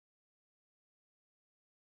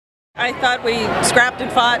I thought we scrapped and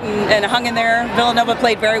fought and hung in there. Villanova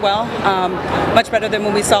played very well, much better than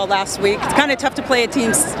when we saw last week. It's kind of tough to play a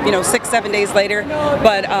team, 6-7 days later,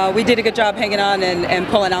 but we did a good job hanging on and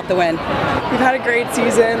pulling out the win. We've had a great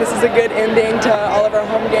season. This is a good ending to all of our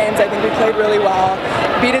home games. I think we played really well.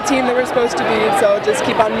 Beat a team that we're supposed to beat, so just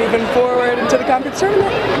keep on moving forward into the conference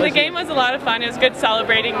tournament. The game was a lot of fun. It was good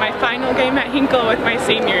celebrating my final game at Hinkle with my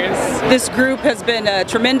seniors. This group has been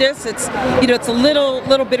tremendous. It's it's a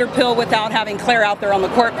little bitter pill without having Claire out there on the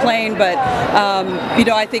court playing, but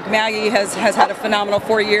I think Maggie has had a phenomenal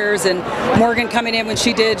 4 years, and Morgan coming in when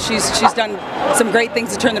she did, she's done some great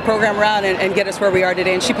things to turn the program around and get us where we are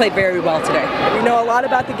today, and she played very well today. We know a lot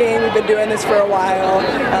about the game. We've been doing this for a while.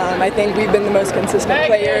 I think we've been the most consistent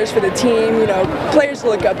players for the team. Players to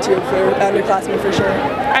look up to for underclassmen for sure.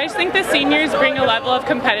 I just think the seniors bring a level of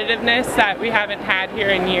competitiveness that we haven't had here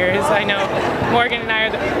in years. I know Morgan and I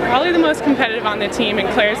are probably the most competitive on the team, and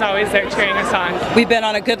Claire's always there cheering us on. We've been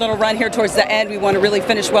on a good little run here towards the end. We want to really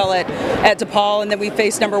finish well at DePaul, and then we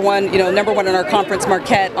face number one in our conference,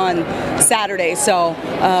 Marquette, on Saturday. So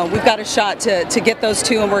we've got a shot to get those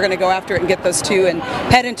two, and we're going to go after it and get those two and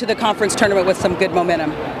head into the conference tournament with some good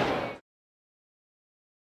momentum.